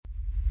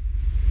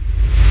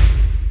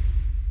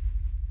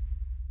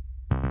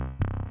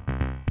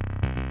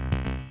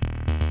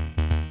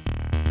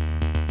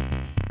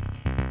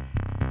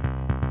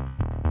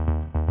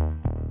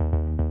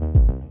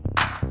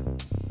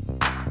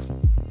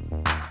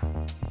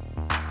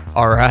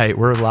All right,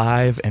 we're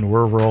live and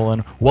we're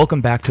rolling. Welcome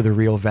back to The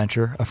Real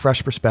Venture, a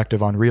fresh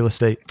perspective on real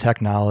estate,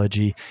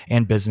 technology,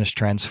 and business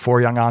trends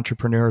for young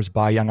entrepreneurs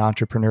by young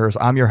entrepreneurs.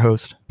 I'm your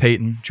host,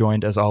 Peyton,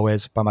 joined as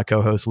always by my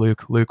co-host,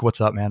 Luke. Luke,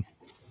 what's up, man?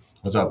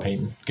 What's up,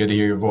 Peyton? Good to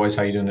hear your voice.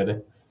 How you doing today?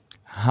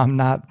 I'm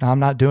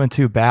not doing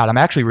too bad. I'm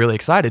actually really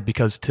excited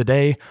because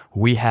today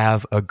we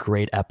have a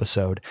great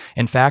episode.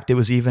 In fact, it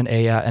was even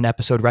an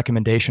episode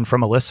recommendation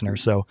from a listener.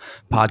 So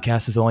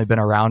podcast has only been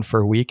around for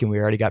a week and we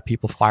already got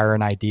people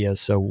firing ideas.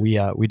 So we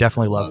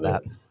definitely love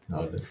that.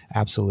 Love it.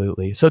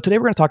 Absolutely. So today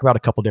we're going to talk about a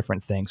couple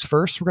different things.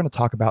 First, we're going to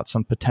talk about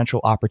some potential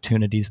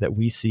opportunities that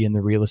we see in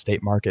the real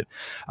estate market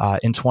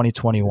in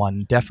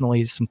 2021.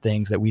 Definitely some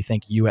things that we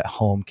think you at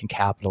home can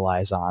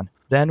capitalize on.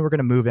 Then we're going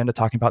to move into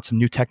talking about some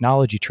new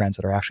technology trends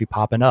that are actually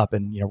popping up.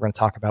 And, we're going to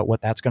talk about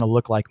what that's going to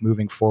look like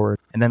moving forward.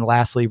 And then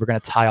lastly, we're going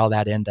to tie all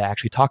that in to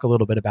actually talk a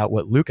little bit about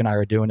what Luke and I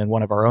are doing in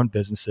one of our own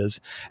businesses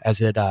as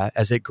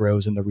it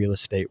grows in the real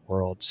estate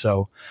world.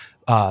 So,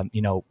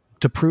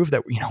 to prove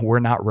that, we're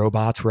not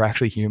robots, we're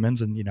actually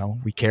humans and,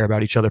 we care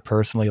about each other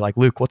personally. Like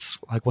Luke, what's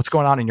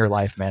going on in your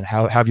life, man?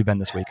 How have you been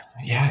this week?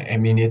 Yeah, I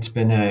mean, it's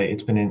been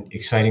an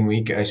exciting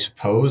week, I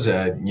suppose.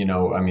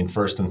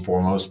 First and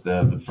foremost,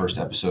 the first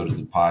episode of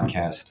the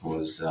podcast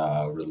was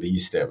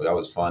released. That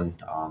was fun,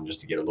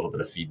 just to get a little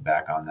bit of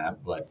feedback on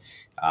that. But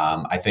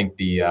I think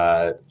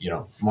on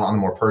the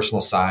more personal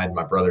side,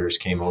 my brothers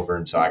came over,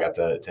 and so I got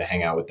to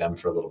hang out with them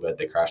for a little bit.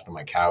 They crashed on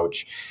my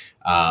couch.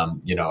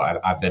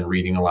 I've been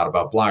reading a lot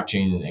about blockchain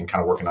and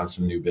kind of working on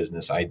some new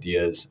business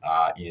ideas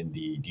in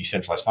the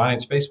decentralized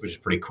finance space, which is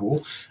pretty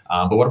cool.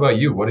 But what about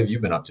you? What have you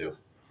been up to?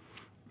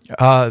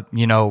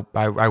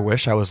 I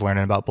wish I was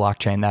learning about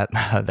blockchain.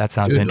 That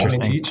sounds interesting.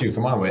 Let me teach you.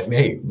 Come on,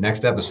 hey,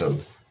 next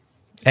episode.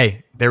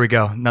 Hey, there we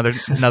go. Another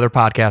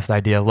podcast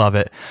idea. Love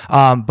it.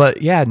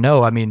 But yeah,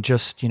 no,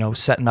 just,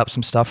 setting up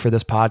some stuff for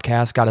this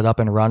podcast, got it up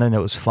and running. It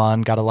was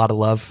fun. Got a lot of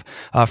love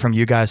from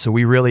you guys. So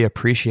we really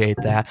appreciate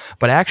that.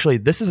 But actually,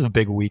 this is a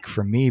big week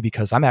for me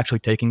because I'm actually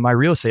taking my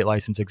real estate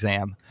license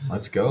exam.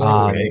 Let's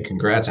go. Hey,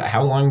 congrats.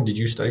 How long did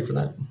you study for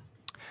that?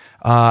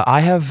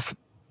 I have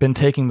been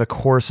taking the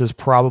courses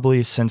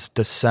probably since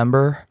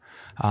December.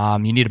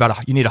 You need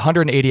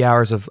 180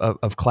 hours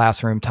of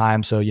classroom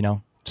time. So,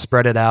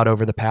 spread it out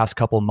over the past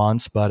couple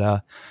months,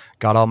 but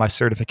got all my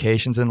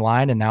certifications in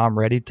line, and now I'm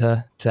ready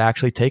to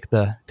actually take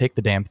the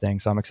damn thing.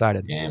 So I'm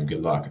excited. Damn,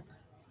 good luck.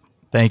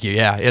 Thank you.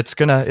 Yeah, it's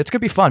gonna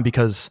be fun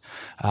because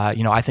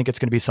I think it's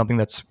gonna be something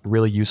that's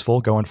really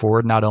useful going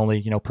forward. Not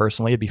only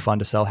personally, it'd be fun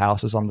to sell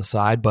houses on the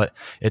side, but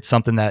it's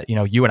something that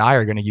you and I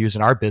are going to use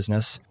in our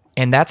business.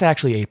 And that's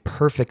actually a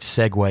perfect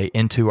segue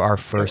into our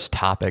first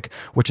topic,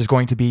 which is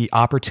going to be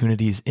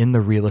opportunities in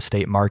the real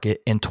estate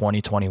market in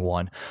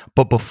 2021.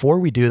 But before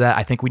we do that,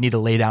 I think we need to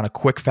lay down a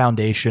quick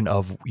foundation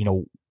of,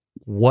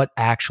 what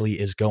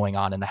actually is going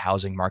on in the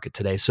housing market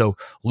today. So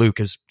Luke,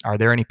 are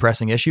there any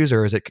pressing issues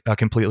or is it a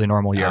completely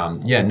normal year?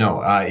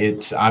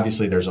 It's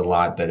obviously there's a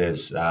lot that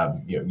has,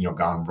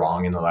 gone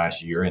wrong in the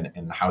last year and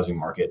the housing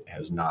market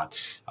has not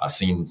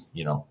seen,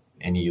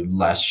 any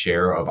less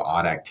share of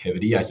odd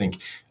activity. I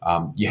think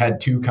you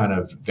had two kind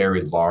of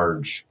very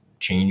large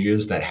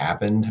changes that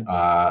happened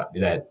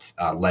that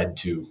led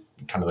to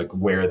kind of like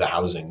where the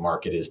housing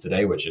market is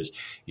today, which is,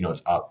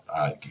 it's up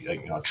a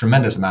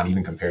tremendous amount,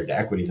 even compared to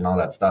equities and all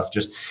that stuff,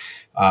 just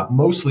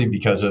mostly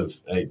because of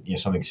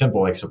something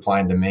simple like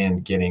supply and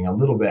demand getting a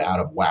little bit out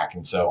of whack.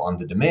 And so on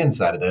the demand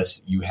side of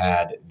this, you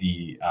had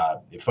the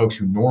folks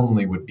who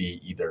normally would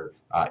be either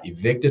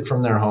evicted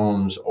from their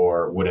homes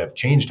or would have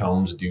changed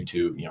homes due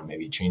to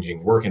maybe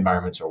changing work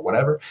environments or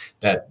whatever,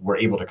 that were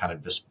able to kind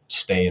of just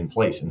stay in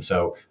place. And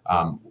so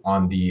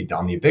on the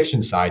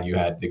eviction side, you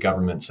had the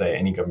government say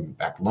any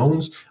government-backed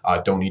loans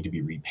don't need to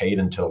be repaid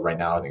until right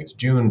now, I think it's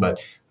June,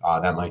 but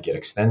that might get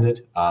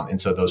extended. And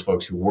so those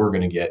folks who were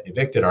going to get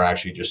evicted are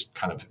actually just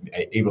kind of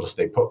able to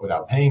stay put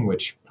without paying,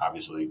 which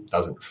obviously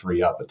doesn't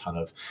free up a ton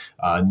of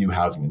new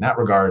housing in that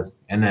regard.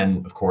 And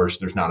then, of course,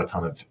 there's not a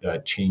ton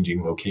of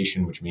changing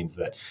location, which means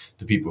that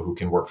the people who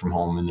can work from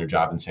home in their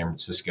job in San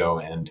Francisco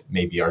and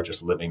maybe are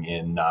just living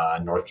in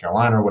North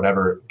Carolina or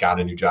whatever,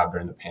 got a new job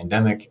during the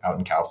pandemic out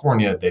in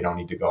California. They don't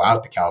need to go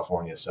out to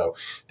California, so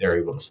they're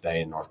able to stay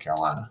in North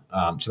Carolina.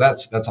 So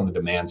that's on the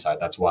demand side.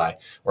 That's on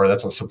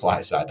the supply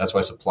side. That's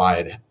why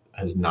supply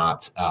has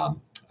not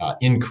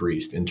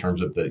increased in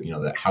terms of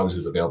the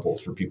houses available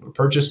for people to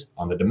purchase.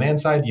 On the demand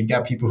side, you've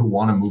got people who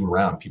want to move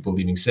around, people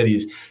leaving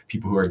cities,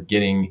 people who are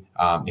getting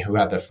who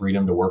have the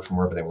freedom to work from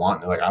wherever they want.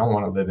 And they're like, I don't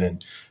want to live in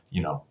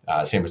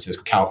San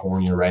Francisco,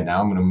 California right now.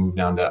 I'm going to move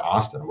down to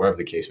Austin, wherever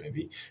the case may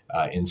be.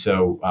 And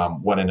so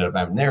what ended up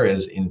happening there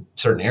is in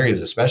certain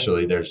areas,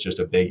 especially, there's just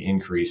a big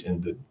increase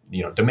in the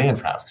demand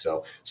for housing.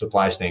 So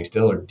supply staying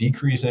still or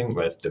decreasing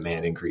with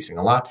demand increasing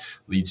a lot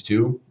leads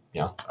to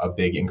a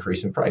big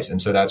increase in price.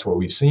 And so that's what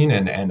we've seen.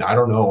 And I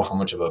don't know how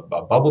much of a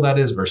bubble that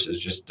is versus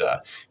just,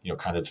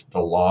 kind of the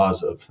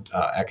laws of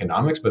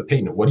economics. But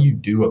Peyton, what do you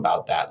do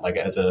about that? Like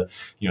as a,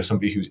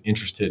 somebody who's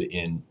interested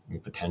in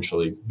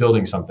potentially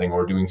building something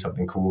or doing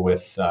something cool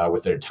with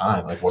their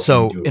time, like what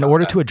can you do about in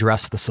order that? to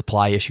address the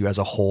supply issue as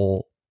a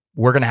whole,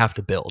 we're going to have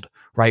to build,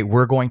 right?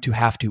 We're going to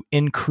have to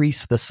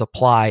increase the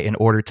supply in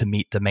order to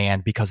meet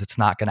demand, because it's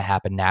not going to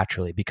happen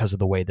naturally because of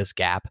the way this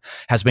gap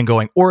has been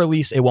going, or at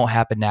least it won't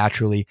happen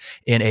naturally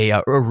in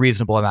a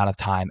reasonable amount of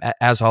time.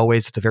 As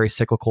always, it's a very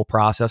cyclical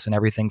process and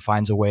everything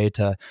finds a way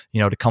to,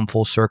 to come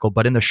full circle.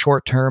 But in the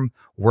short term,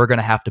 we're going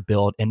to have to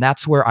build. And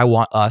that's where I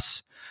want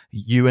us,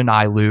 you and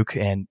I, Luke,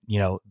 and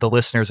the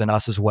listeners and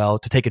us as well,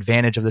 to take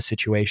advantage of the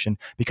situation,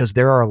 because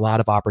there are a lot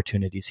of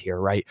opportunities here,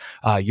 right?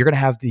 You're going to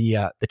have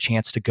the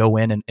chance to go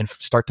in and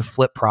start to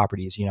flip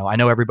properties. I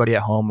know everybody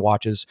at home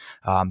watches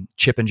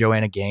Chip and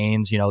Joanna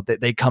Gaines.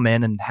 They come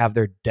in and have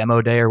their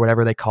demo day or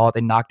whatever they call it.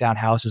 They knock down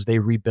houses, they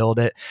rebuild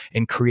it,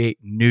 and create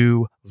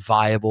new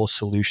viable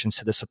solutions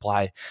to the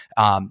supply.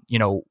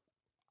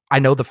 I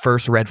know the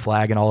first red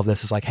flag in all of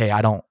this is like, hey,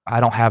 I don't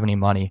have any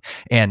money.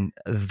 And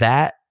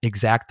that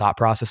exact thought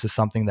process is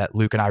something that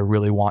Luke and I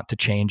really want to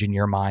change in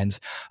your minds.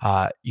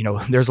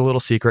 There's a little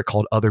secret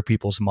called other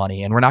people's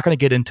money, and we're not going to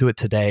get into it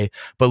today,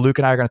 but Luke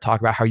and I are going to talk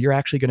about how you're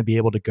actually going to be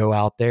able to go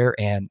out there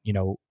and,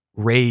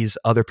 raise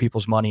other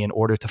people's money in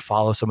order to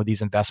follow some of these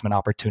investment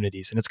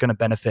opportunities. And it's going to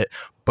benefit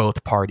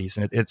both parties.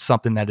 And it's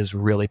something that is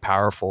really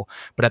powerful.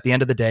 But at the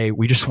end of the day,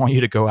 we just want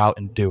you to go out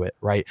and do it,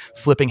 right?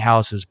 Flipping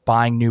houses,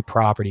 buying new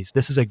properties.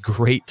 This is a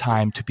great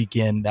time to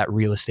begin that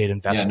real estate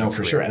investment. Yeah, no,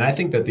 for sure. And I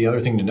think that the other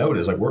thing to note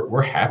is like,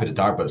 we're happy to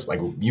talk about this. Like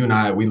you and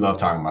I, we love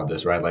talking about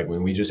this, right? Like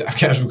when we just have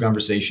casual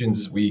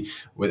conversations,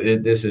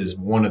 this is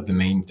one of the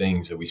main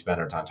things that we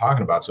spend our time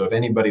talking about. So if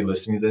anybody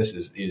listening to this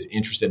is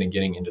interested in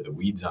getting into the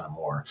weeds on it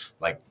more,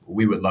 like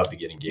we would love to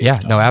get engaged.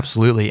 Yeah, no,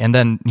 absolutely. And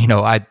then,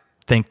 I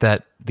think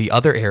that the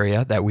other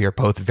area that we are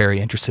both very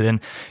interested in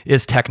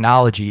is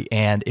technology.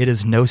 And it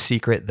is no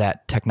secret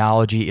that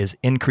technology is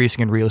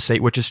increasing in real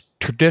estate, which is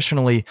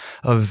traditionally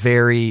a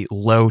very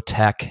low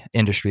tech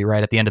industry,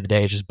 right? At the end of the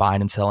day, it's just buying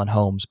and selling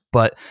homes.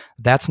 But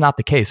that's not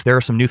the case. There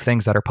are some new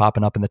things that are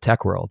popping up in the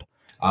tech world.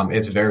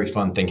 It's very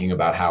fun thinking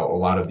about how a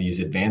lot of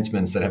these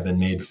advancements that have been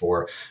made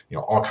for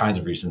all kinds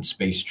of reasons,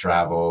 space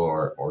travel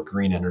or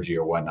green energy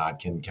or whatnot,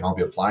 can all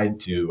be applied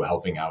to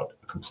helping out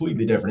a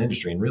completely different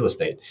industry in real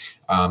estate.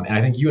 And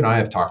I think you and I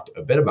have talked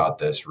a bit about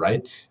this,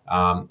 right?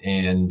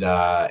 And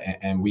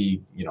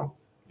we,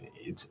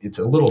 it's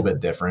a little bit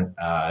different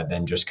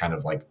than just kind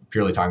of like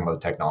purely talking about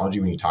the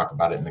technology when you talk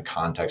about it in the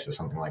context of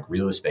something like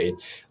real estate.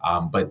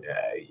 But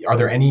are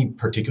there any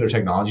particular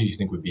technologies you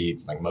think would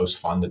be like most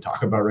fun to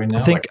talk about right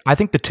now? I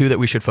think the two that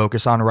we should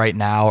focus on right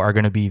now are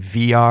going to be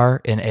VR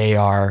and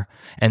AR,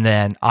 and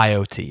then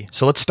IoT.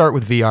 So let's start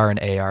with VR and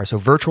AR. So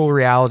virtual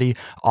reality,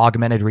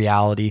 augmented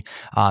reality.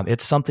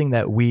 It's something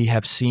that we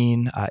have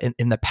seen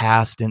in the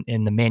past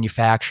in the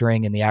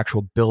manufacturing and the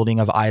actual building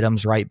of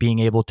items, right? Being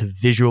able to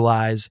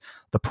visualize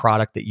the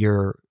product that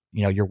you're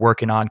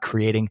working on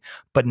creating.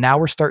 But now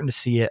we're starting to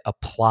see it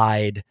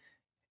applied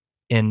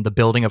in the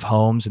building of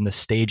homes and the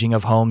staging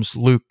of homes.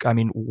 Luke, I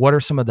mean, what are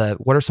some of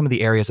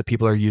the areas that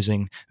people are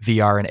using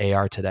VR and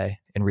AR today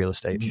in real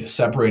estate?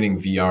 Separating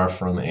VR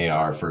from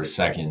AR for a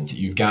second,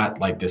 you've got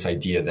like this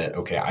idea that,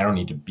 okay, I don't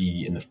need to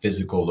be in the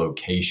physical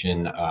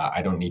location.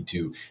 I don't need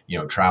to,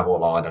 travel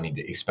at all. I don't need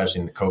to,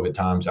 especially in the COVID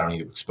times, I don't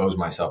need to expose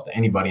myself to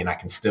anybody, and I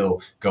can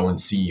still go and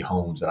see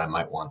homes that I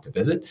might want to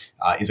visit.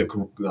 Is a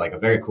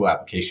very cool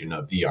application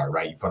of VR,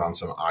 right? You put on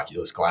some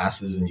Oculus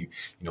glasses and you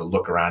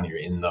look around. You're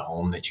in the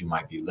home that you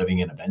might be living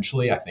in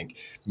eventually. I think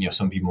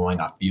some people might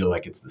not feel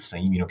like it's the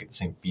same. You don't get the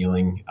same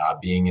feeling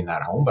being in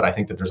that home, but I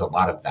think that there's a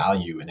lot of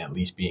value in at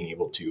least being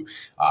able to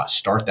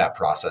start that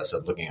process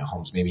of looking at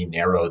homes, maybe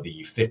narrow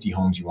the 50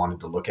 homes you wanted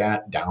to look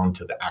at down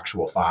to the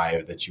actual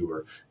 5 that you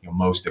were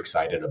most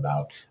excited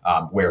about,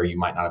 where you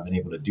might not have been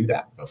able to do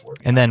that before.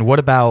 And then what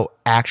about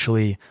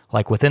actually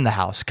like within the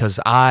house? Because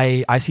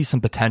I see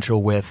some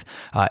potential with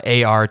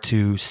AR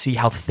to see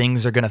how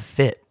things are going to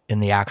fit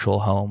in the actual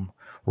home.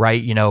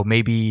 Right?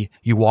 Maybe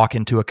you walk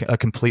into a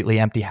completely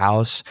empty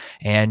house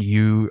and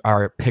you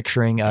are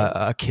picturing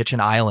a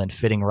kitchen island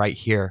fitting right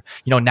here.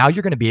 Now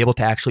you're going to be able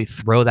to actually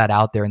throw that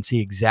out there and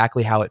see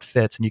exactly how it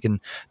fits. And you can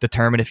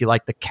determine if you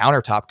like the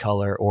countertop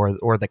color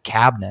or the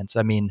cabinets.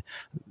 I mean,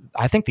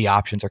 I think the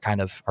options are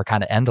kind of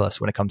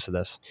endless when it comes to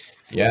this.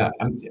 Yeah.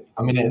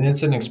 I mean, and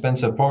it's an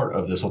expensive part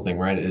of this whole thing,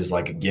 right? Is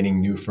like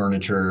getting new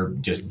furniture,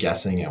 just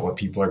guessing at what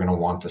people are going to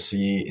want to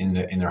see in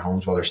their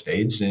homes while they're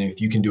staged. And if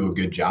you can do a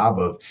good job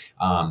of,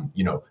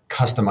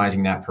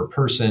 customizing that per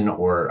person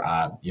or,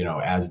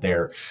 as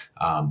they're,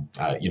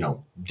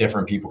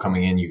 different people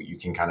coming in, you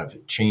can kind of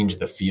change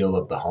the feel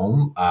of the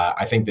home.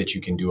 I think that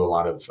you can do a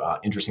lot of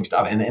interesting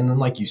stuff. And then,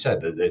 like you said,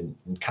 the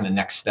kind of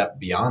next step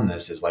beyond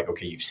this is like,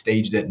 okay, you've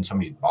staged it and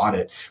somebody's bought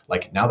audit,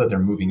 like now that they're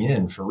moving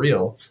in for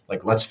real,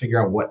 like let's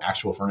figure out what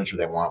actual furniture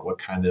they want, what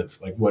kind of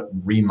like what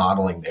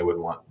remodeling they would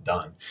want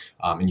done.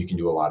 And you can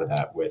do a lot of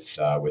that with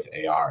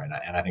AR.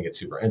 And I think it's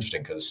super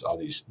interesting because all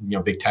these,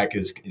 big tech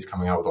is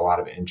coming out with a lot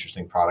of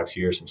interesting products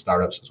here, some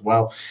startups as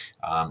well.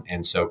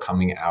 And so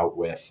coming out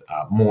with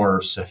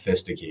more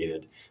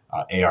sophisticated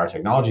AR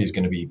technology is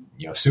going to be,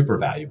 super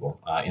valuable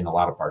in a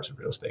lot of parts of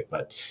real estate.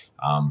 But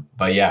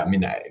yeah, I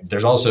mean,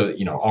 there's also,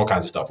 all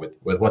kinds of stuff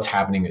with what's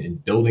happening in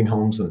building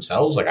homes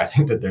themselves. Like I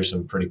think that there's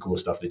some pretty cool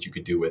stuff that you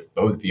could do with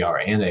both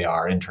VR and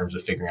AR in terms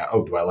of figuring out,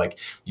 oh, do I like,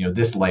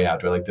 this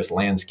layout? Do I like this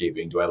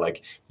landscaping? Do I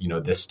like,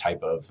 this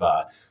type of,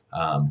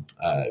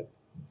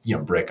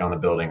 brick on the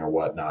building or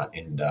whatnot.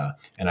 And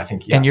I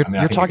think, and you're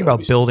talking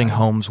about building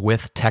homes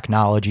with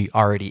technology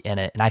already in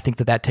it. And I think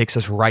that takes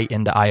us right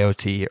into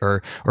IoT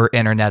or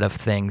Internet of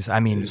Things. I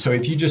mean, so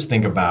if you just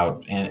think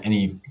about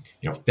any,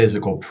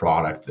 physical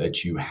product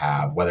that you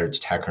have, whether it's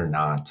tech or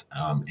not,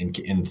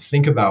 and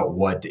think about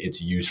what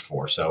it's used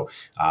for. So,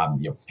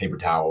 paper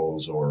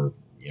towels or,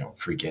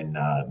 freaking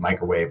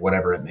microwave,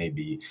 whatever it may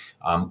be.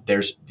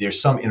 There's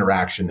some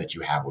interaction that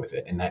you have with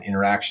it, and that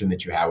interaction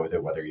that you have with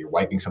it, whether you're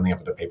wiping something up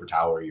with a paper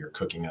towel or you're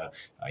cooking a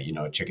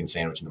chicken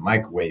sandwich in the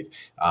microwave,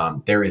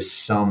 there is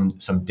some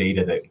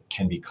data that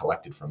can be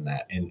collected from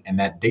that, and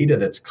that data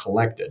that's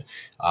collected,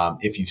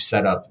 if you've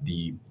set up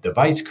the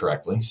device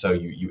correctly, so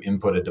you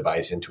input a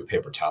device into a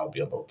paper towel, it'd be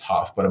a little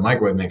tough, but a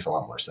microwave makes a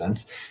lot more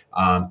sense.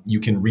 You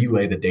can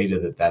relay the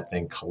data that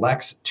thing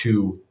collects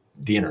to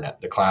the internet,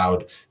 the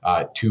cloud,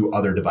 to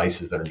other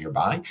devices that are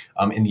nearby.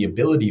 And the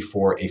ability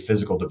for a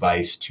physical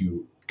device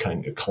to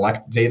kind of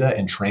collect data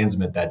and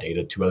transmit that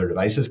data to other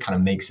devices kind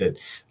of makes it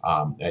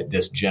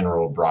this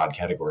general broad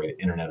category,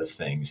 Internet of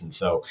Things. And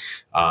so,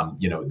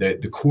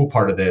 the cool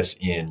part of this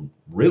in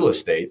real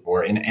estate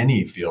or in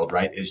any field,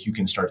 right, is you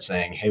can start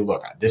saying, hey,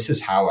 look, this is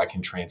how I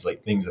can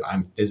translate things that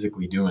I'm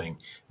physically doing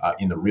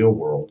in the real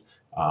world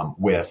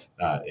with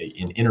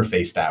and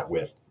interface that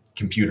with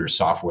computers,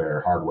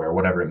 software, hardware,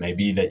 whatever it may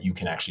be, that you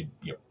can actually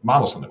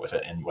model something with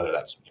it. And whether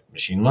that's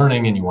machine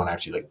learning and you want to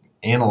actually like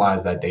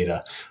analyze that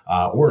data,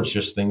 or it's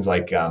just things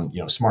like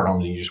smart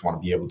homes and you just want to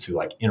be able to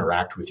like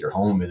interact with your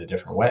home in a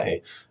different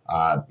way.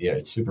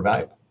 It's super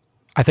valuable.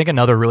 I think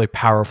another really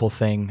powerful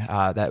thing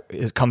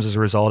comes as a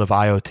result of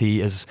IoT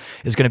is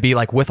going to be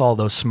like with all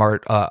those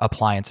smart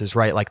appliances,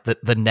 right? Like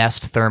the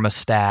Nest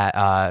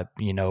thermostat,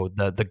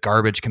 the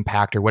garbage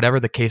compactor, whatever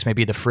the case may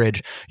be, the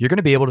fridge. You're going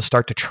to be able to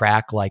start to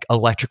track like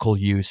electrical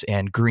use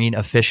and green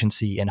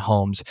efficiency in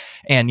homes,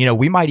 and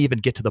we might even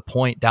get to the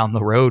point down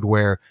the road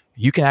where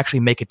you can actually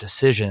make a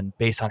decision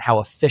based on how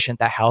efficient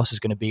that house is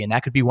going to be. And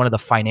that could be one of the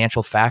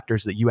financial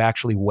factors that you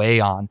actually weigh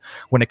on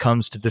when it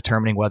comes to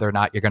determining whether or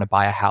not you're going to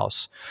buy a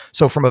house.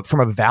 So from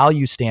a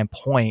value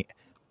standpoint,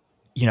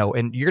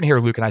 and you're going to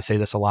hear Luke and I say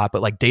this a lot,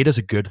 but like data is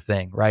a good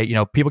thing, right?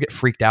 People get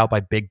freaked out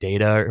by big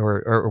data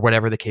or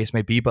whatever the case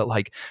may be, but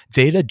like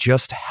data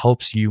just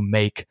helps you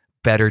make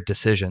better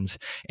decisions,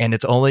 and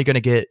it's only going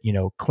to get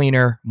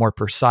cleaner, more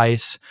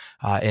precise,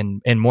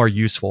 and more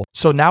useful.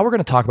 So now we're going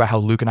to talk about how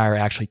Luke and I are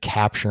actually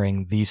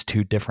capturing these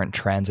two different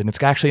trends, and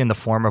it's actually in the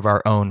form of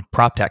our own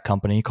prop tech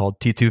company called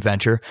T2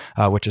 Venture,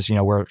 which is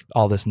where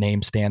all this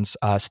name stems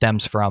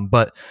from.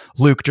 But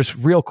Luke, just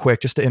real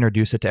quick, just to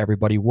introduce it to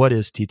everybody, what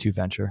is T2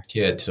 Venture?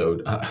 Yeah, so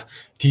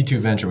T2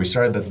 Venture, we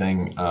started the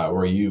thing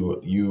where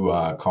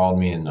you called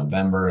me in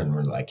November and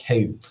we're like,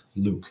 hey,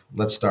 Luke,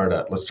 let's start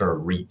a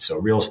REIT, so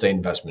real estate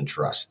investment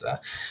trust.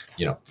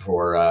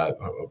 For a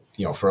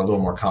little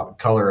more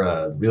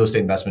color, real estate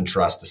investment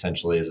trust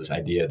essentially is this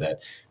idea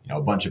that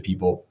a bunch of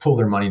people pull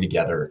their money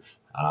together.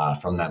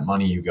 From that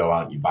money, you go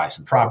out and you buy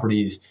some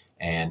properties,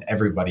 and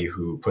everybody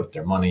who put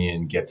their money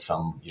in gets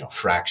some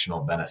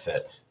fractional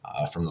benefit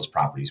from those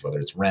properties, whether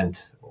it's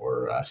rent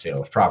or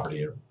sale of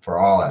property, or for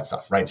all that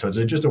stuff, right? So it's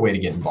just a way to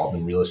get involved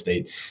in real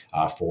estate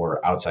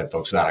for outside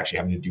folks without actually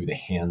having to do the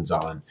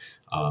hands-on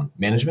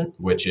management,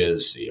 which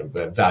is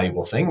a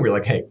valuable thing. We're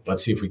like, hey,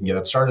 let's see if we can get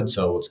that started.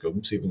 So let's go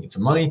see if we can get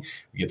some money.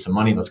 We get some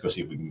money. Let's go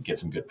see if we can get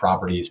some good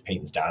properties.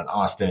 Peyton's down in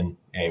Austin.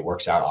 Hey, it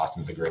works out.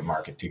 Austin's a great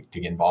market to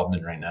get involved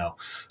in right now.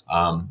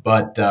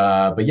 But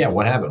yeah,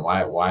 what happened?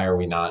 Why are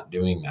we not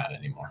doing that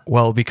anymore?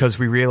 Well, because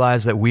we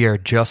realize that we are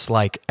just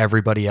like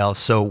everybody else.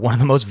 So one of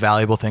the most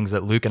valuable things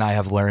that Luke and I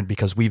have learned,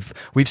 because we've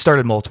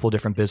started multiple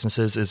different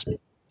businesses, is,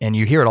 and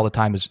you hear it all the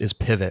time, is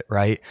pivot,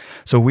 right?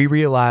 So we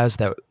realized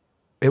that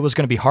it was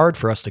going to be hard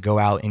for us to go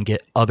out and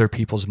get other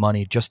people's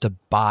money just to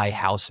buy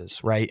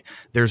houses, right?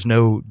 There's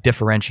no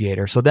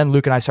differentiator. So then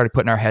Luke and I started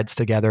putting our heads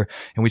together,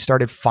 and we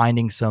started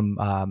finding some,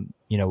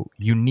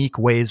 unique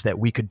ways that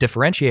we could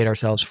differentiate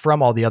ourselves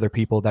from all the other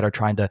people that are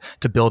trying to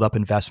build up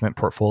investment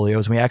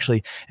portfolios. And we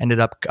actually ended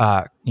up,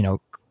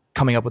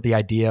 coming up with the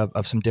idea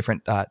of some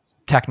different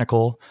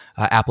technical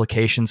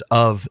applications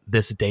of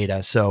this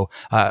data. So,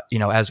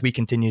 as we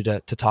continue to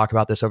talk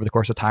about this over the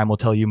course of time, we'll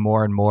tell you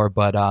more and more.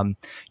 But,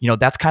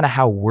 that's kind of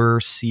how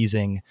we're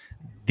seizing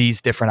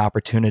these different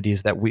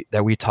opportunities that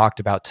we talked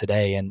about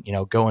today. And,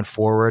 going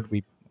forward,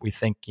 we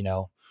think,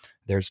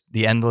 there's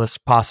the endless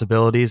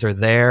possibilities are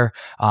there.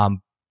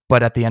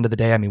 But at the end of the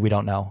day, I mean, we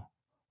don't know,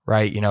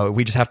 right?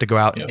 We just have to go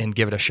out Yep. and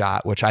give it a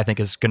shot, which I think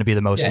is going to be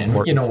the most And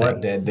important you know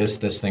thing. what?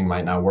 This thing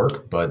might not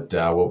work, but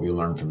what we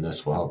learn from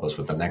this will help us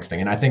with the next thing.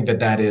 And I think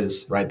that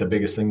is right. The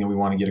biggest thing that we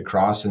want to get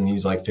across in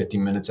these like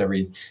 15 minutes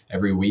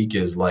every week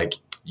is like,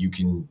 you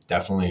can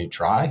definitely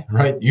try,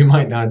 right? You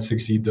might not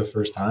succeed the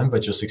first time,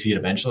 but you'll succeed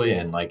eventually.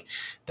 And like,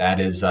 that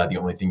is the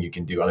only thing you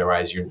can do.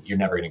 Otherwise, you're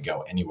never going to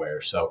go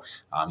anywhere. So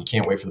you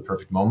can't wait for the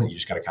perfect moment. You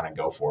just got to kind of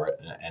go for it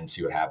and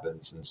see what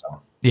happens. And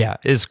so, yeah,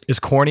 as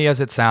corny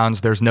as it sounds,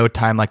 there's no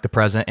time like the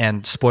present.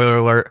 And spoiler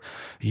alert,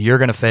 you're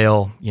going to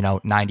fail,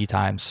 90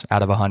 times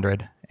out of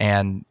 100.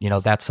 And,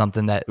 that's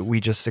something that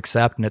we just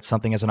accept. And it's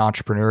something as an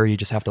entrepreneur, you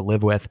just have to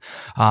live with.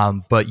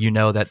 But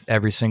that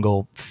every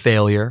single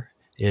failure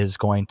is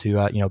going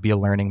to, be a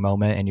learning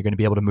moment, and you're going to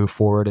be able to move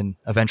forward. And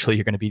eventually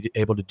you're going to be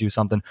able to do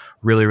something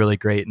really, really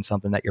great and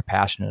something that you're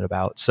passionate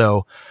about.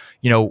 So,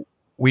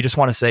 we just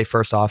want to say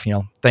first off,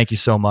 thank you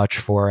so much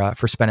for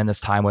spending this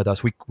time with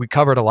us. We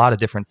covered a lot of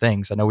different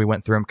things. I know we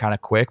went through them kind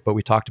of quick, but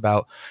we talked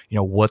about,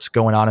 what's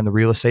going on in the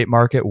real estate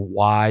market,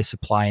 why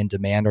supply and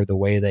demand are the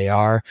way they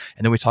are.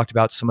 And then we talked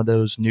about some of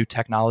those new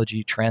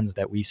technology trends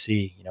that we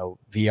see.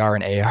 VR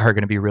and AR are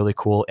going to be really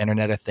cool.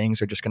 Internet of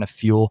Things are just going to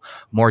fuel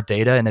more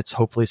data. And it's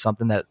hopefully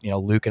something that,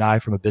 Luke and I,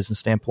 from a business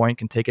standpoint,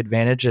 can take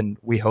advantage. And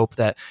we hope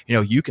that,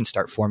 you can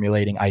start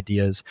formulating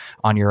ideas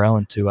on your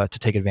own to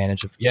take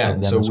advantage of yeah. them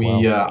And so as we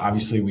well.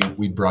 obviously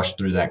we brushed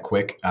through that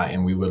quick,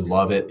 and we would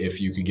love it if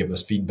you could give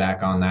us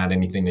feedback on that,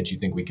 anything that you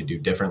think we could do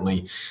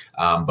differently.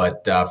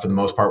 But for the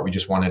most part, we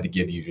just wanted to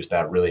give you just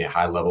that really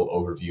high level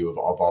overview of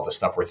all the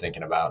stuff we're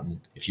thinking about.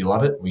 And if you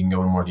love it, we can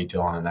go in more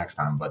detail on it next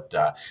time. But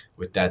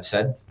with that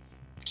said,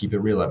 keep it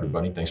real,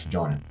 everybody. Thanks for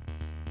joining.